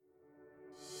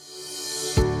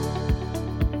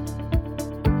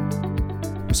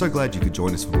so glad you could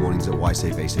join us for Mornings at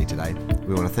YCBC today.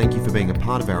 We want to thank you for being a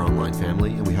part of our online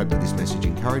family, and we hope that this message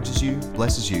encourages you,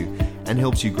 blesses you, and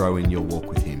helps you grow in your walk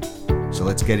with Him. So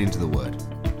let's get into the Word.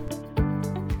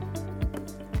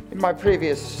 In my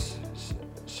previous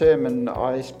sermon,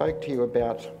 I spoke to you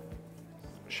about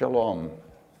shalom,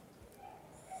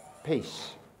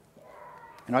 peace.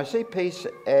 And I see peace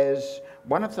as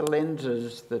one of the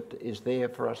lenses that is there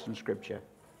for us in Scripture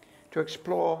to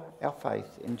explore our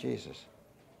faith in Jesus,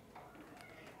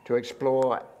 to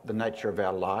explore the nature of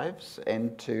our lives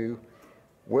and to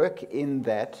work in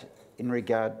that in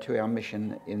regard to our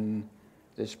mission in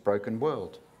this broken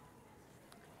world.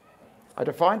 I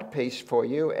defined peace for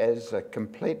you as a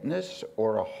completeness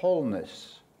or a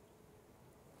wholeness.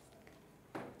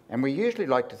 And we usually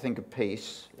like to think of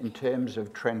peace in terms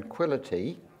of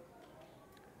tranquility,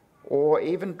 or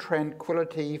even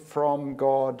tranquility from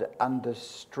God under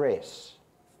stress.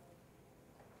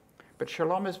 But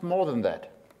shalom is more than that.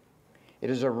 It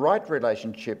is a right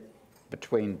relationship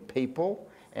between people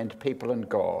and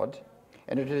God,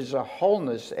 and it is a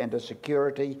wholeness and a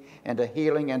security and a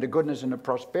healing and a goodness and a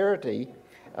prosperity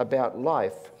about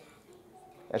life,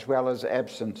 as well as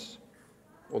absence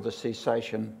or the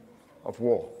cessation of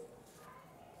war.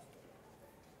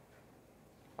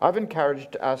 I've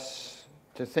encouraged us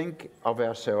to think of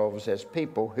ourselves as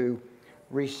people who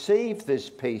receive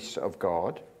this peace of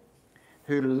God,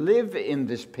 who live in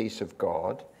this peace of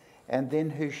God, and then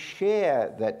who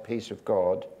share that peace of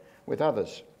God with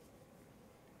others.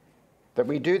 That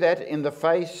we do that in the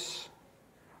face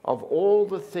of all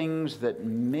the things that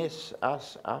mess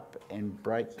us up and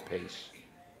break peace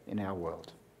in our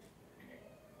world.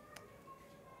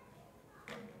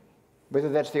 Whether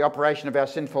that's the operation of our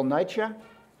sinful nature,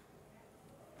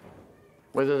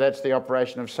 whether that's the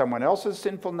operation of someone else's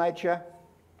sinful nature,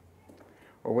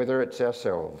 or whether it's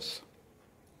ourselves.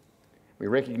 We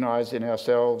recognise in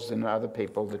ourselves and other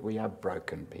people that we are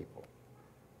broken people.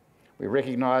 We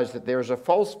recognise that there is a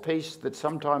false peace that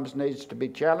sometimes needs to be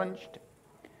challenged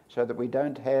so that we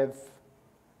don't have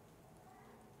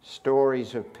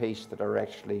stories of peace that are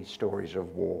actually stories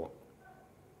of war.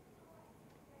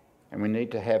 And we need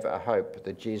to have a hope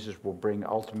that Jesus will bring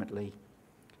ultimately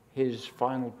His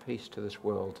final peace to this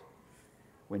world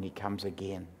when He comes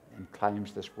again and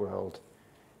claims this world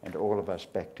and all of us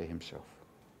back to Himself.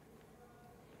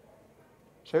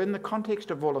 So in the context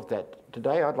of all of that,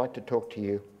 today I'd like to talk to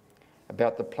you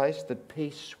about the place that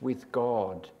peace with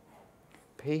God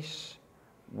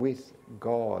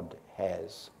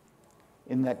has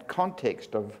in that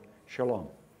context of shalom.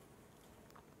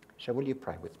 So will you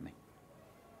pray with me?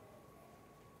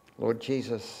 Lord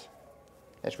Jesus,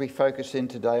 as we focus in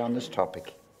today on this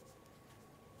topic,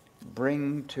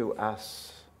 bring to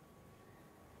us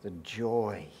the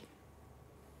joy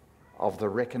of the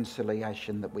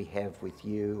reconciliation that we have with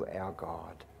you, our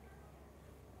God,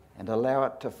 and allow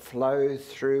it to flow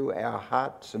through our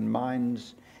hearts and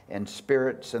minds and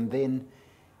spirits and then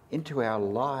into our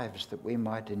lives that we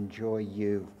might enjoy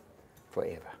you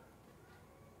forever.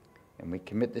 And we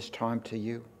commit this time to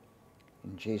you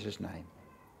in Jesus' name.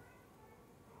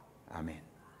 Amen.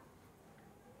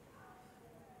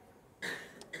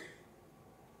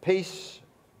 Peace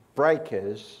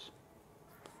breakers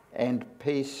and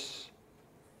peace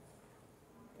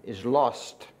is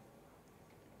lost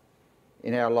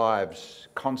in our lives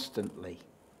constantly.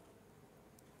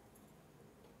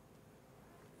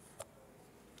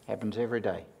 Happens every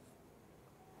day.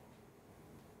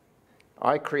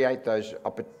 I create those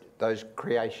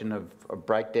creation of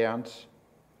breakdowns,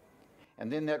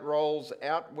 and then that rolls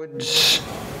outwards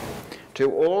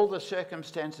to all the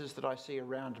circumstances that I see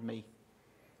around me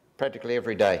practically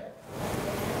every day.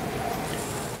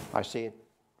 I see it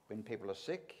when people are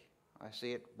sick. I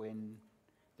see it when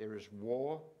there is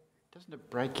war. Doesn't it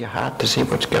break your heart to see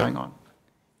what's going on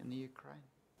in the Ukraine?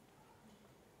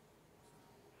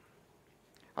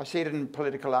 I see it in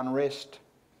political unrest.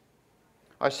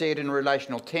 I see it in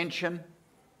relational tension.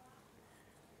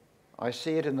 I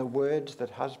see it in the words that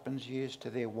husbands use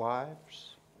to their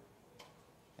wives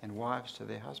and wives to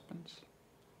their husbands.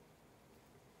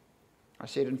 I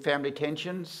see it in family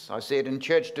tensions. I see it in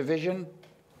church division.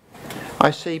 I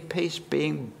see peace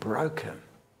being broken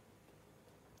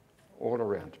all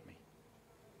around me.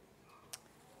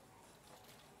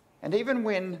 And even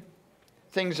when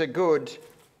things are good,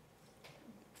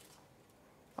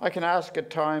 I can ask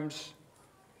at times,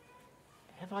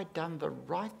 have I done the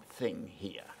right thing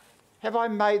here? Have I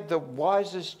made the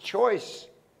wisest choice?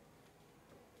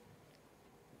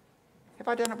 Have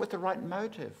I done it with the right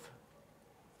motive?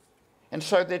 And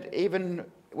so that even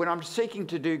when I'm seeking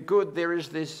to do good, there is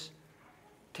this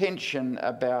tension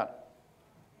about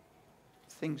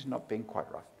things not being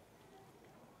quite right.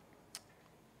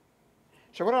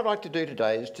 So what I'd like to do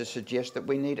today is to suggest that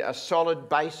we need a solid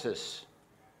basis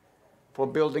for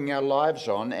building our lives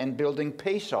on and building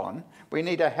peace on. We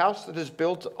need a house that is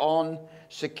built on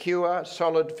secure,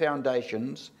 solid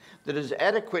foundations, that is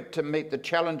adequate to meet the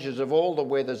challenges of all the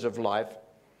weathers of life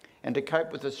and to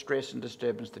cope with the stress and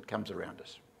disturbance that comes around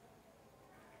us.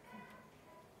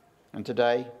 And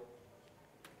today,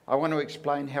 I want to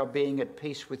explain how being at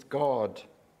peace with God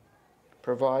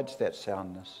provides that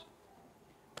soundness,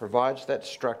 provides that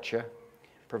structure,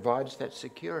 provides that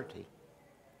security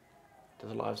to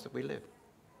the lives that we live.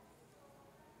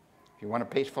 If you want a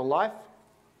peaceful life,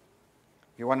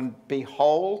 if you want to be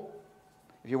whole,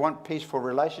 if you want peaceful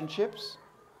relationships,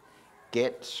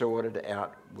 get sorted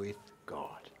out with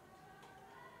God.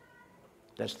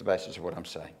 That's the basis of what I'm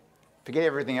saying. Forget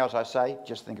everything else I say,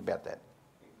 just think about that.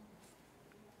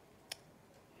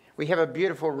 We have a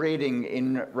beautiful reading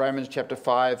in Romans chapter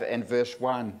 5 and verse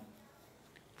 1.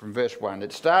 From verse 1.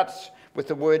 It starts with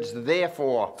the words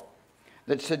therefore,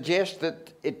 that suggest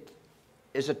that it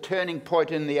is a turning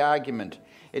point in the argument.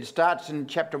 It starts in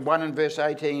chapter 1 and verse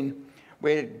 18,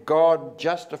 where God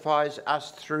justifies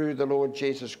us through the Lord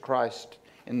Jesus Christ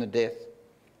in the death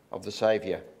of the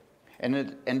Saviour.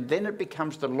 And then it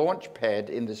becomes the launch pad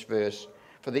in this verse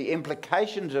for the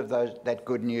implications of that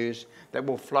good news that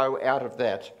will flow out of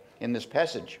that in this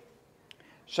passage.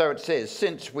 So it says,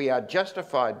 since we are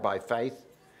justified by faith,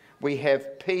 we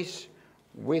have peace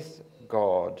with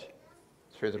God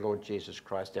through the Lord Jesus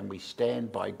Christ, and we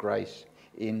stand by grace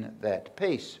in that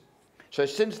peace. So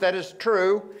since that is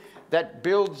true, that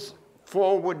builds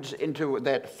forwards into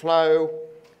that flow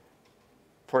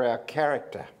for our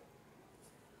character,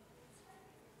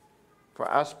 for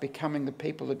us becoming the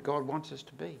people that God wants us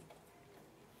to be,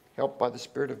 helped by the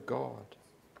Spirit of God.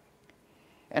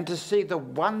 And to see the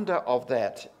wonder of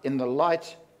that in the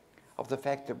light of the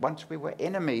fact that once we were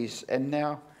enemies and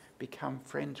now become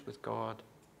friends with God,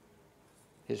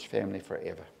 his family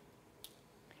forever.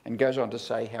 And goes on to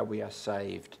say how we are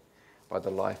saved by the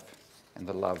life and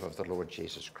the love of the Lord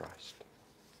Jesus Christ.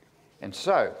 And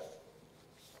so,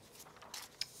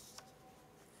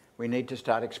 we need to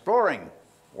start exploring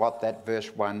what that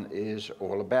verse 1 is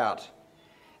all about.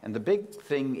 And the big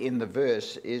thing in the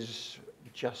verse is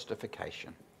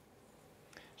justification.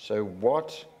 So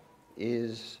what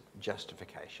is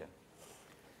justification?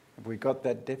 Have we got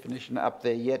that definition up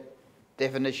there yet?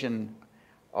 Definition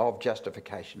of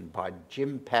justification by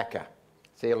Jim Packer,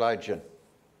 theologian.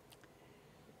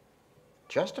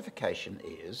 Justification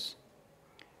is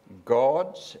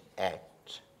God's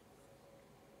act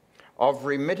of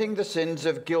remitting the sins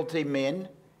of guilty men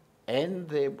and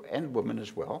women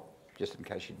as well, just in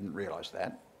case you didn't realise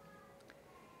that,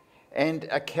 and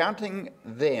accounting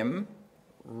them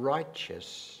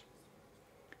righteous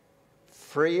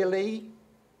freely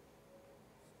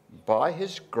by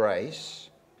his grace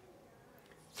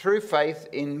through faith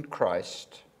in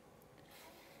Christ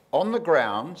on the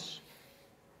grounds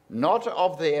not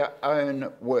of their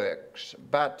own works,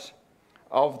 but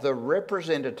of the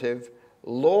representative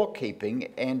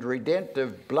law-keeping and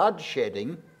redemptive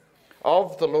bloodshedding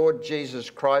of the Lord Jesus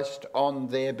Christ on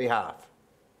their behalf.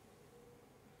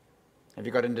 Have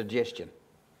you got indigestion?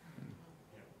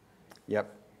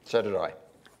 Yep, so did I.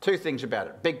 Two things about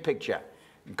it. Big picture.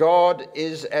 God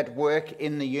is at work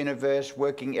in the universe,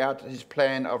 working out his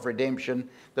plan of redemption.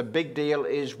 The big deal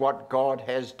is what God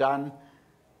has done,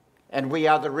 and we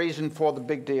are the reason for the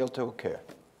big deal to occur.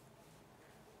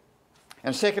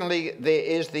 And secondly, there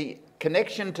is the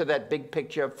connection to that big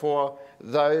picture for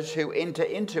those who enter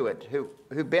into it,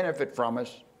 who benefit from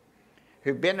us,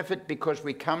 who benefit because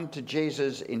we come to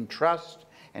Jesus in trust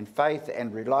and faith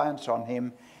and reliance on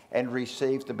him and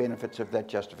receive the benefits of that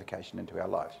justification into our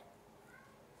lives.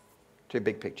 Two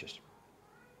big pictures.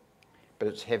 But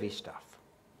it's heavy stuff.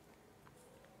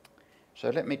 So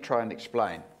let me try and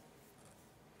explain.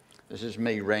 This is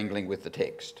me wrangling with the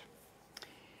text.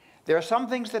 There are some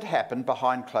things that happen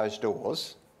behind closed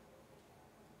doors,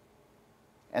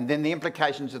 and then the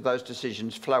implications of those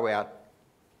decisions flow out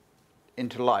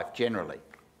into life generally.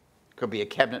 It could be a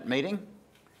cabinet meeting.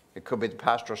 It could be the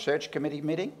pastoral search committee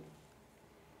meeting.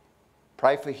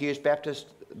 Pray for Hughes Baptist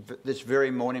this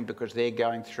very morning because they're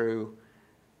going through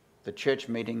the church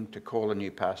meeting to call a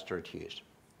new pastor at Hughes.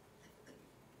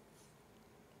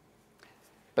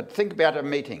 But think about a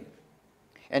meeting.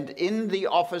 And in the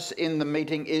office in the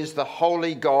meeting is the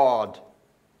Holy God.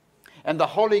 And the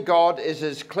Holy God is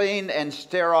as clean and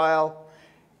sterile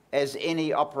as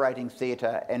any operating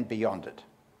theatre and beyond it.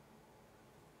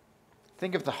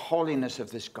 Think of the holiness of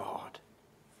this God.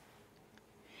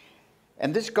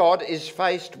 And this God is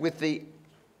faced with the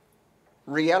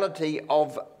reality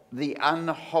of the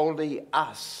unholy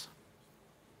us.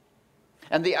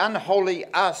 And the unholy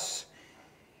us,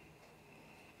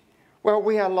 well,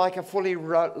 we are like a fully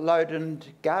loaded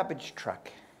garbage truck,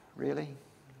 really.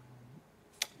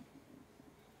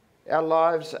 Our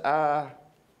lives are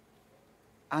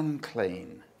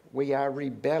unclean. We are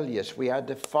rebellious. We are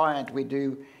defiant. We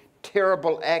do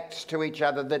terrible acts to each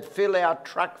other that fill our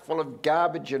truck full of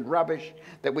garbage and rubbish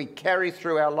that we carry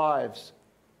through our lives.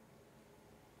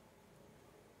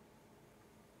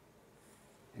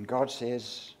 And God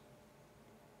says,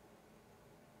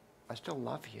 I still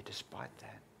love you despite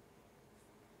that.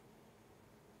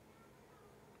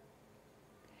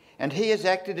 And he has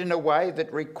acted in a way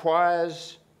that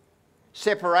requires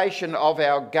separation of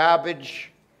our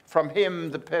garbage from him,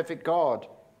 the perfect God.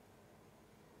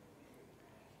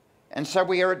 And so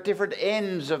we are at different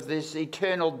ends of this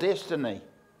eternal destiny.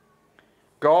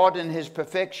 God in his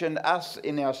perfection, us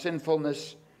in our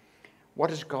sinfulness.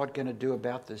 What is God going to do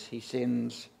about this? He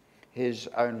sends his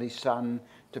only Son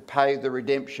to pay the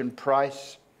redemption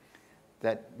price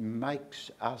that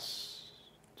makes us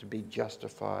to be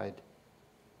justified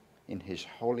in his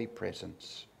holy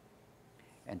presence.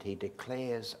 And he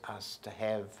declares us to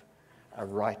have a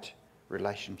right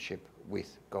relationship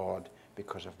with God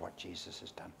because of what Jesus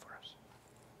has done for us.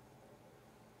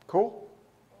 Cool?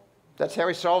 That's how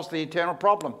he solves the eternal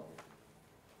problem.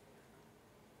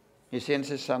 He sends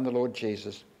his Son, the Lord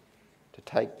Jesus, to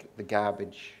take the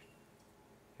garbage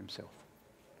himself.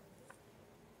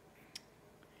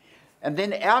 And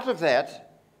then out of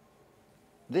that,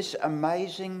 this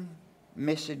amazing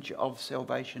message of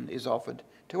salvation is offered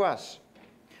to us.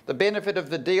 The benefit of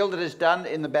the deal that is done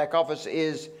in the back office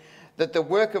is that the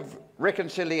work of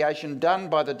reconciliation done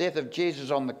by the death of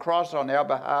Jesus on the cross on our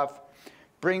behalf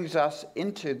brings us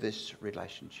into this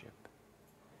relationship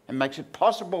and makes it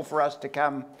possible for us to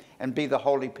come and be the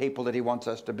holy people that he wants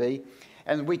us to be.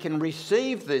 And we can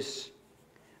receive this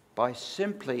by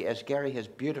simply, as Gary has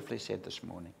beautifully said this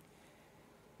morning,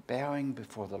 bowing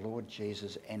before the Lord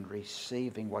Jesus and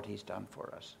receiving what he's done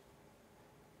for us.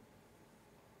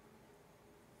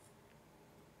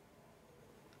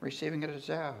 Receiving it as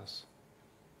ours.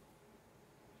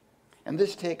 And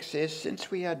this text says,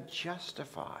 since we are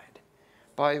justified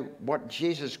by what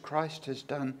Jesus Christ has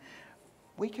done,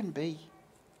 we can be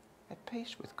at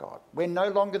peace with God. We're no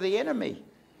longer the enemy.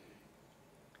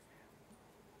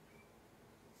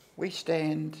 We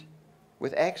stand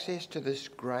with access to this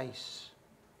grace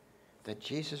that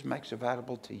Jesus makes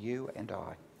available to you and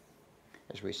I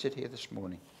as we sit here this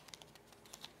morning,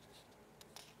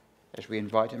 as we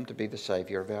invite him to be the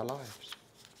Saviour of our lives.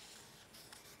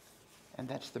 And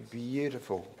that's the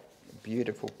beautiful,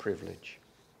 beautiful privilege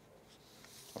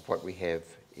of what we have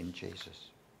in Jesus.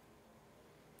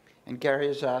 And Gary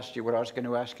has asked you what I was going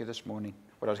to ask you this morning,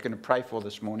 what I was going to pray for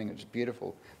this morning. It's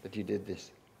beautiful that you did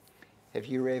this. Have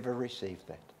you ever received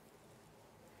that?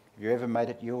 Have you ever made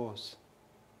it yours?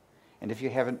 And if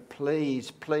you haven't, please,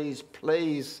 please,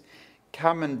 please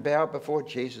come and bow before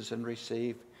Jesus and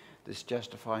receive this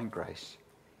justifying grace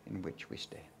in which we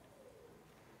stand.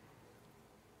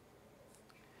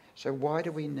 So why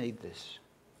do we need this?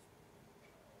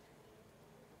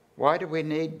 Why do we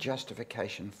need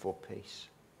justification for peace?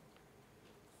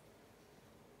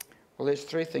 Well, there's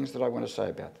three things that I want to say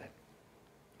about that.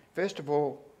 First of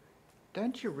all,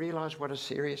 don't you realise what a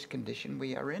serious condition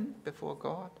we are in before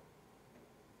God?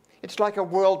 It's like a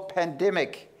world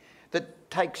pandemic that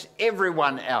takes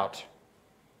everyone out.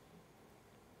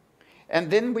 And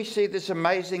then we see this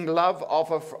amazing love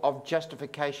offer of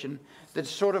justification that's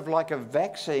sort of like a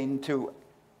vaccine to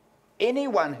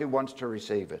anyone who wants to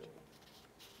receive it.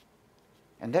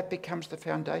 And that becomes the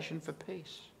foundation for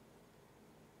peace.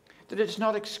 That it's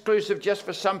not exclusive just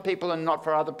for some people and not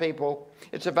for other people.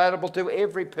 It's available to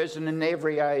every person in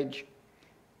every age,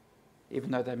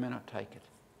 even though they may not take it.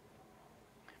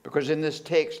 Because in this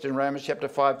text in Romans chapter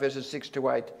 5 verses 6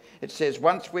 to 8, it says,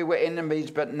 once we were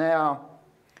enemies, but now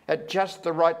at just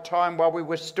the right time while we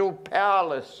were still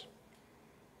powerless,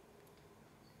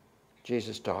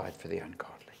 Jesus died for the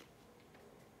ungodly.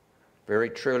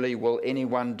 Very truly will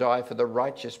anyone die for the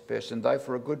righteous person, though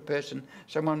for a good person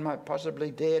someone might possibly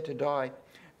dare to die.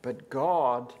 But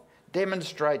God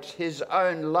demonstrates his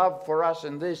own love for us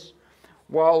in this: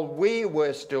 while we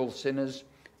were still sinners,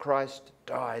 Christ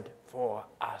died for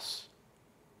us.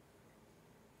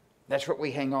 That's what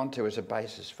we hang on to as a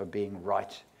basis for being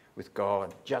right with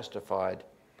God, justified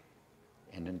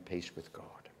and in peace with God.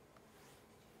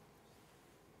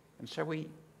 And so we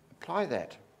apply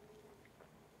that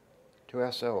to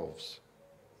ourselves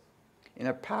in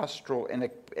a pastoral,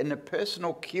 in a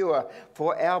personal cure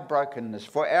for our brokenness,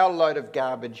 for our load of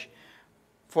garbage,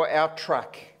 for our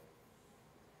truck.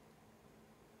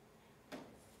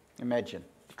 Imagine,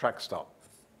 truck stop.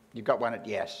 You've got one at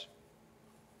Yass.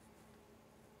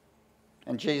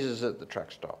 And Jesus is at the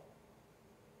truck stop.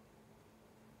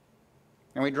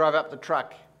 And we drive up the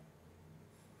truck.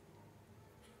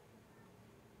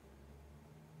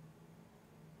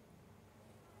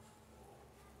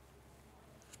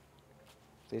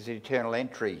 There's eternal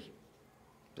entry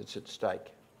that's at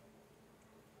stake.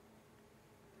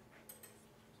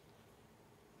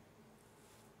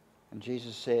 And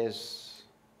Jesus says,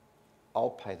 I'll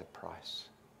pay the price.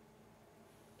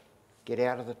 Get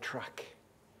out of the truck.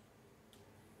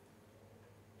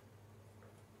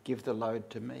 Give the load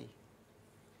to me.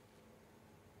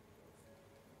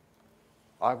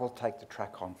 I will take the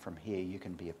truck on from here. You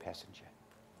can be a passenger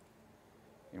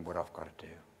in what I've got to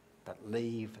do. But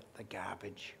leave the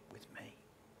garbage with me.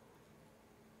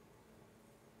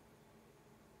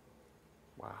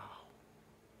 Wow.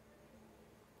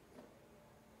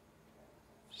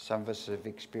 Some of us have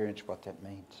experienced what that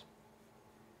means.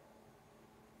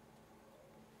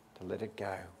 To let it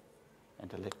go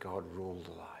and to let God rule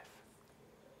the life.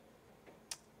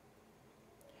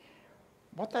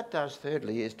 What that does,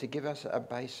 thirdly, is to give us a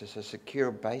basis, a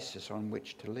secure basis on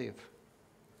which to live.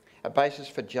 A basis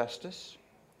for justice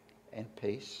and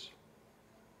peace.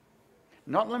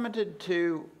 Not limited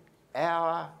to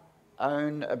our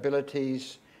own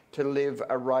abilities to live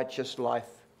a righteous life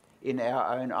in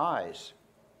our own eyes.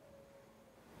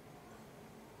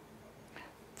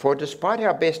 For despite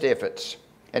our best efforts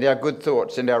and our good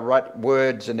thoughts and our right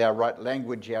words and our right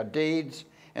language, our deeds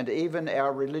and even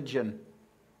our religion,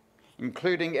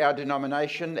 including our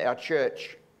denomination, our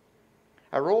church,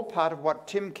 are all part of what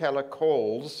Tim Keller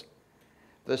calls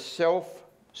the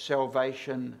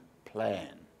self-salvation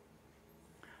plan.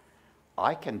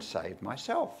 I can save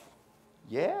myself.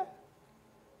 Yeah?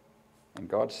 And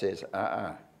God says,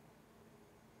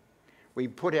 We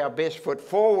put our best foot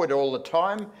forward all the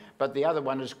time, but the other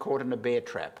one is caught in a bear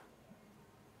trap.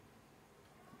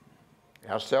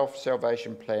 Our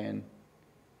self-salvation plan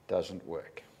doesn't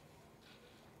work.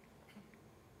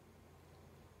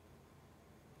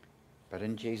 But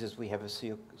in Jesus we have a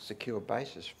secure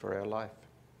basis for our life.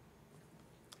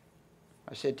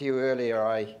 I said to you earlier,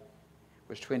 I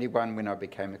was 21 when I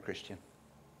became a Christian.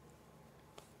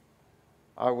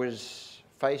 I was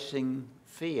facing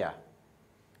fear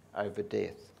over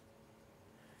death.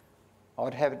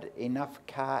 I'd had enough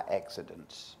car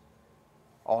accidents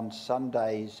on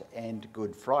Sundays and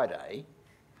Good Friday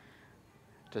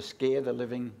to scare the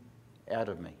living out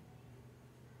of me.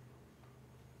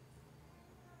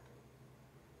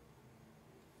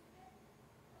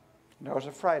 And I was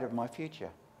afraid of my future.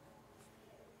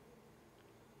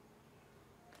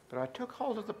 But I took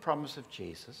hold of the promise of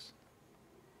Jesus,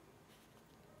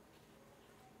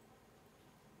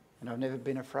 and I've never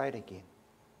been afraid again.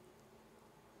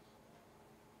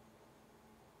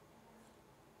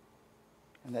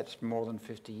 And that's more than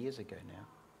 50 years ago now.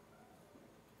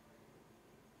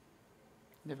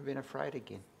 Never been afraid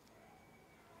again.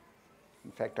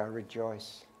 In fact, I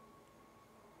rejoice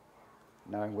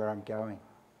knowing where I'm going.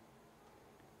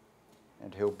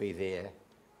 And he'll be there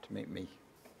to meet me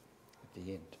at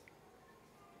the end.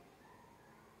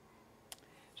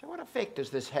 So what effect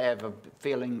does this have of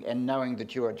feeling and knowing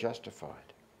that you are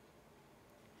justified?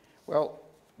 Well,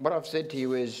 what I've said to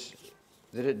you is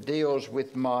that it deals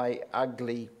with my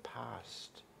ugly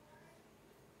past.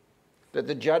 That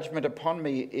the judgment upon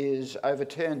me is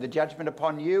overturned. The judgment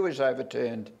upon you is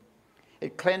overturned.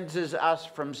 It cleanses us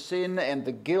from sin and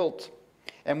the guilt,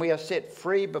 and we are set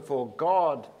free before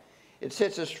God. It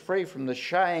sets us free from the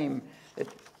shame. It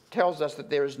tells us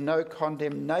that there is no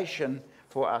condemnation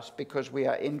for us because we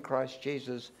are in Christ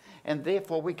Jesus, and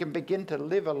therefore we can begin to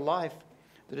live a life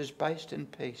that is based in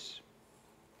peace.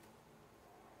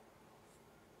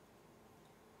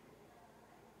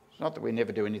 It's not that we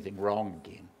never do anything wrong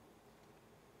again,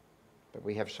 but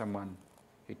we have someone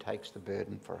who takes the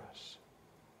burden for us.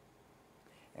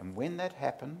 And when that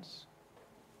happens,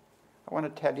 I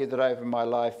want to tell you that over my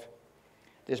life,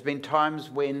 there's been times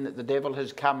when the devil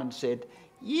has come and said,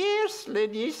 yes,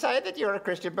 Lynn, you say that you're a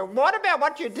Christian, but what about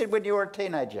what you did when you were a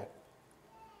teenager?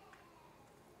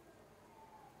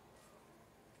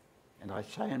 And I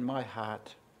say in my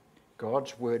heart,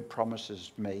 God's word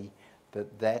promises me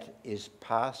that that is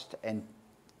past and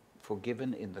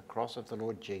forgiven in the cross of the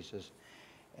Lord Jesus.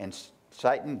 And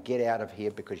Satan, get out of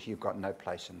here because you've got no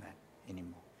place in that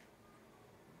anymore.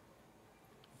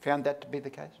 Found that to be the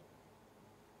case?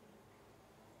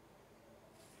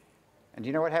 And do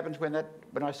you know what happens when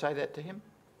I say that to him?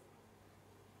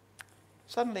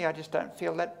 Suddenly I just don't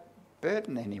feel that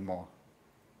burden anymore.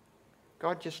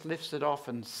 God just lifts it off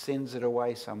and sends it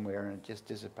away somewhere, and it just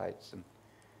dissipates. And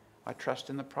I trust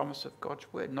in the promise of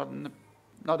God's word, not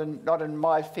in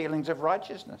my feelings of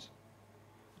righteousness.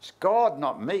 It's God,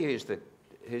 not me, who's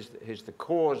the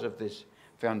cause of this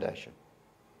foundation.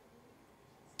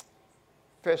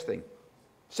 First thing.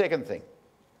 Second thing.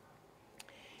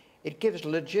 It gives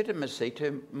legitimacy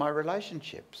to my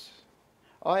relationships.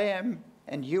 I am,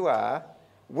 and you are,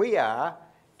 we are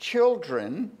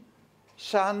children,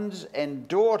 sons and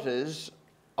daughters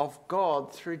of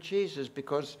God through Jesus,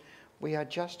 because we are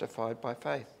justified by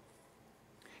faith.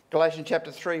 Galatians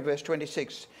chapter 3 verse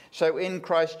 26. So in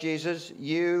Christ Jesus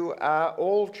you are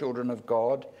all children of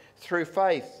God through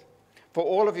faith. For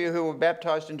all of you who were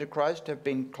baptized into Christ have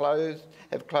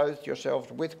clothed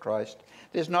yourselves with Christ.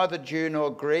 There's neither Jew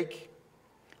nor Greek,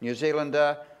 New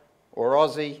Zealander or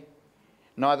Aussie,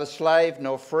 neither slave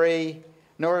nor free,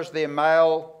 nor is there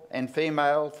male and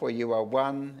female, for you are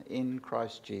one in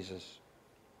Christ Jesus.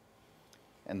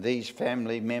 And these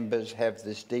family members have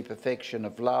this deep affection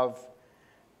of love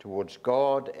towards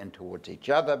God and towards each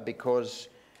other, because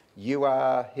you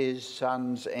are his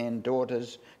sons and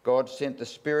daughters. God sent the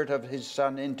Spirit of his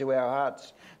Son into our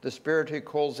hearts, the Spirit who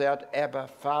calls out, Abba,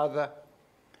 Father.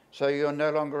 So you're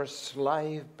no longer a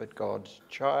slave, but God's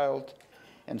child.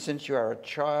 And since you are a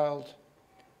child,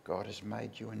 God has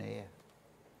made you an heir.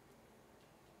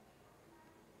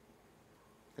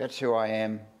 That's who I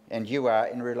am and you are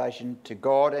in relation to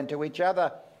God and to each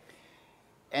other.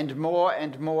 And more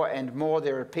and more and more,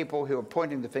 there are people who are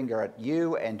pointing the finger at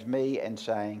you and me and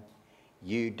saying,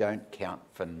 you don't count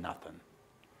for nothing.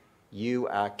 You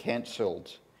are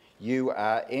cancelled. You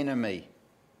are enemy.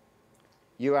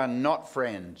 You are not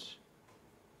friends.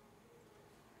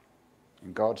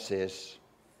 And God says,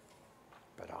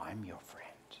 but I'm your friend.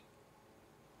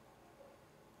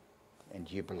 And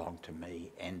you belong to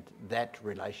me. And that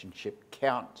relationship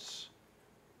counts.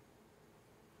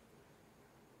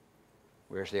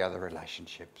 Whereas the other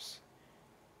relationships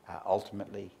are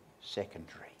ultimately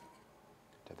secondary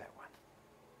to that one.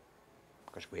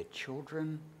 Because we're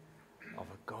children of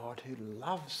a God who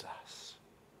loves us.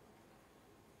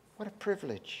 What a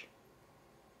privilege.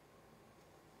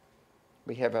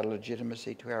 We have a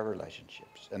legitimacy to our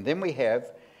relationships. And then we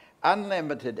have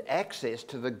unlimited access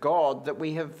to the God that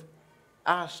we have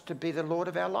asked to be the Lord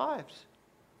of our lives.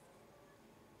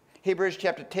 Hebrews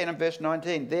chapter 10 and verse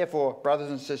 19. Therefore, brothers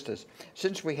and sisters,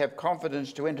 since we have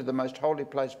confidence to enter the most holy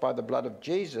place by the blood of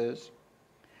Jesus,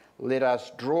 let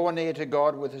us draw near to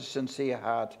God with a sincere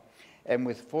heart and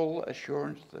with full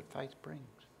assurance that faith brings.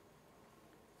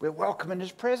 We're welcome in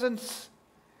his presence.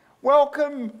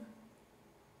 Welcome.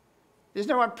 There's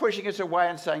no one pushing us away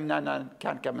and saying, no,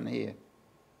 can't come in here.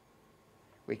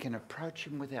 We can approach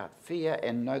him without fear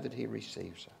and know that he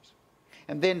receives us.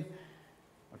 And then,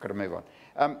 I've got to move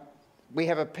on. We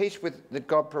have a peace that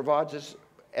God provides us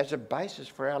as a basis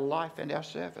for our life and our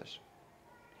service.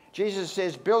 Jesus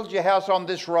says, build your house on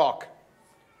this rock.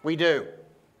 We do.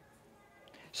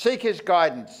 Seek his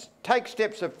guidance. Take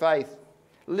steps of faith.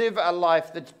 Live a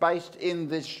life that's based in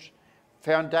this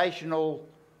foundational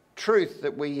truth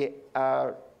that we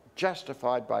are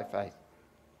justified by faith.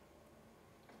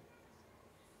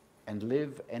 And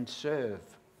live and serve.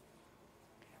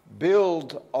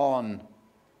 Build on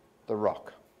the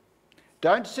rock.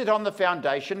 Don't sit on the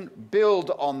foundation, build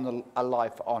on a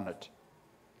life on it,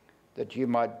 that you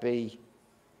might be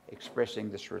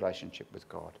expressing this relationship with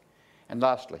God. And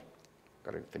lastly,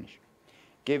 got to finish,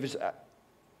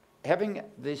 having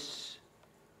this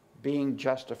being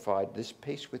justified, this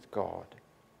peace with God,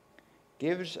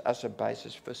 gives us a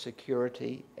basis for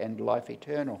security and life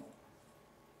eternal.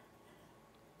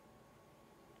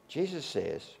 Jesus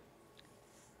says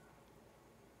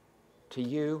to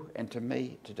you and to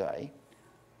me today,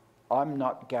 I'm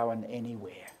not going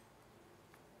anywhere.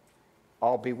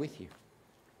 I'll be with you.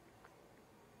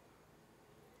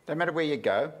 No matter where you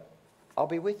go, I'll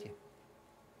be with you.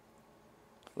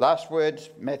 Last words,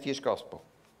 Matthew's Gospel.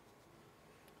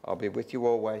 I'll be with you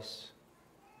always.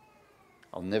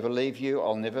 I'll never leave you.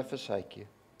 I'll never forsake you.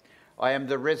 I am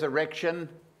the resurrection.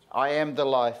 I am the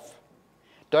life.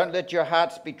 Don't let your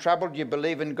hearts be troubled. You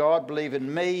believe in God, believe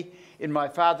in me. In my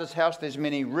Father's house there's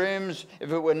many rooms.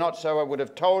 If it were not so, I would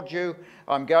have told you.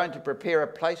 I'm going to prepare a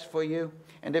place for you.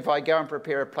 And if I go and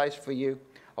prepare a place for you,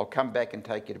 I'll come back and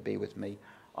take you to be with me.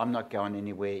 I'm not going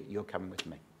anywhere. You're coming with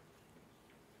me.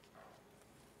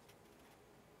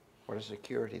 What a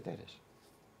security that is.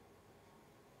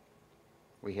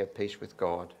 We have peace with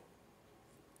God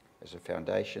as a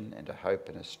foundation and a hope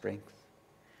and a strength.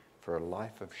 for a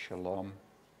life of shalom,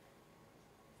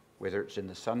 whether it's in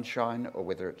the sunshine or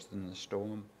whether it's in the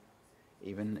storm,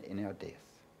 even in our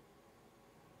death.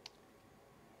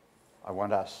 I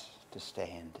want us to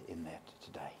stand in that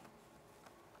today.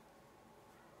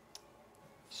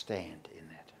 Stand in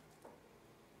that.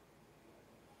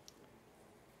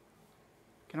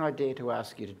 Can I dare to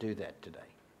ask you to do that today?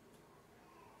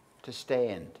 To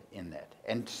stand in that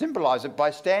and symbolise it by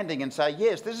standing and say,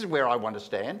 yes, this is where I want to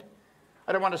stand.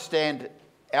 I don't want to stand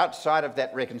outside of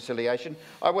that reconciliation.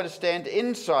 I want to stand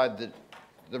inside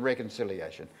the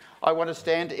reconciliation. I want to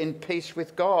stand in peace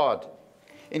with God,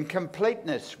 in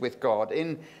completeness with God,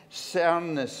 in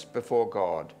soundness before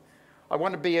God. I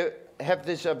want to have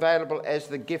this available as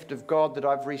the gift of God that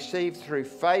I've received through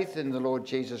faith in the Lord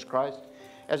Jesus Christ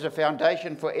as a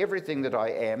foundation for everything that I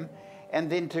am, and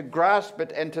then to grasp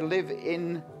it and to live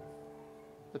in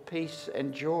the peace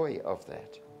and joy of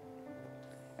that.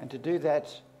 And to do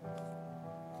that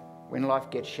when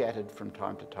life gets shattered from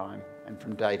time to time and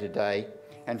from day to day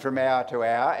and from hour to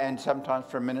hour and sometimes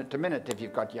from minute to minute if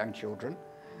you've got young children.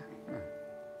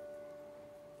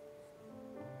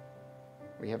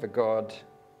 We have a God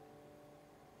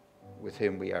with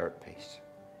whom we are at peace.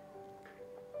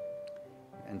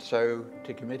 And so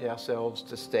to commit ourselves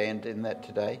to stand in that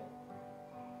today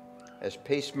as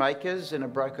peacemakers in a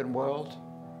broken world,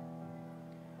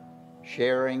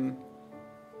 sharing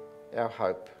our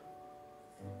hope,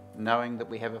 knowing that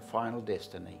we have a final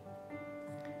destiny,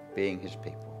 being his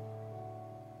people.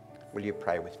 Will you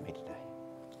pray with me today?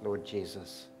 Lord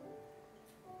Jesus,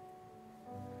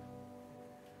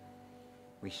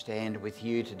 we stand with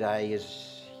you today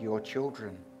as your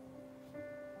children,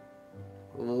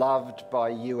 loved by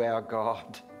you, our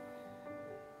God,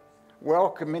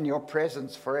 welcome in your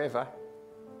presence forever,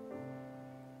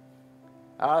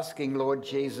 asking, Lord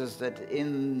Jesus, that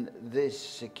in this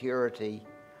security,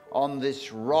 on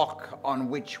this rock on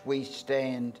which we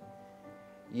stand,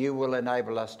 you will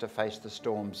enable us to face the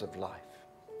storms of life,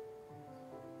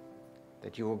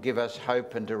 that you will give us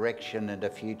hope and direction and a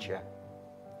future,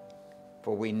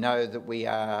 for we know that we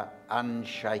are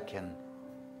unshaken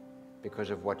because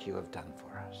of what you have done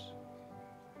for us.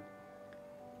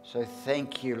 So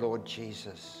thank you, Lord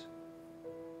Jesus,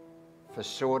 for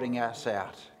sorting us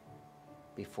out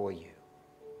before you,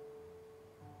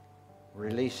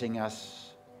 releasing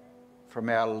us from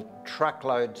our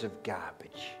truckloads of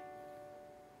garbage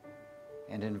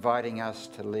and inviting us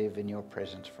to live in your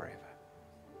presence forever.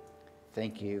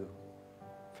 Thank you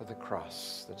for the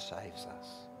cross that saves us.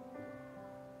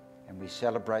 And we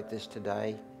celebrate this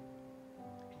today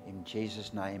in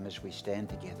Jesus' name as we stand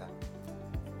together.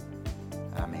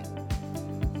 Amen.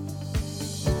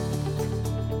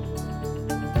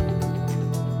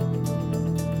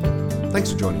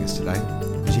 Thanks for joining us today.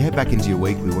 As you head back into your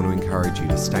week, we want to encourage you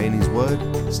to stay in his word,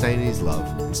 stay in his love,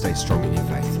 and stay strong in your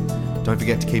faith. Don't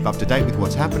forget to keep up to date with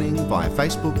what's happening via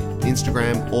Facebook,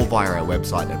 Instagram, or via our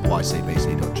website at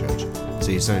ycbc.church.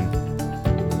 See you soon.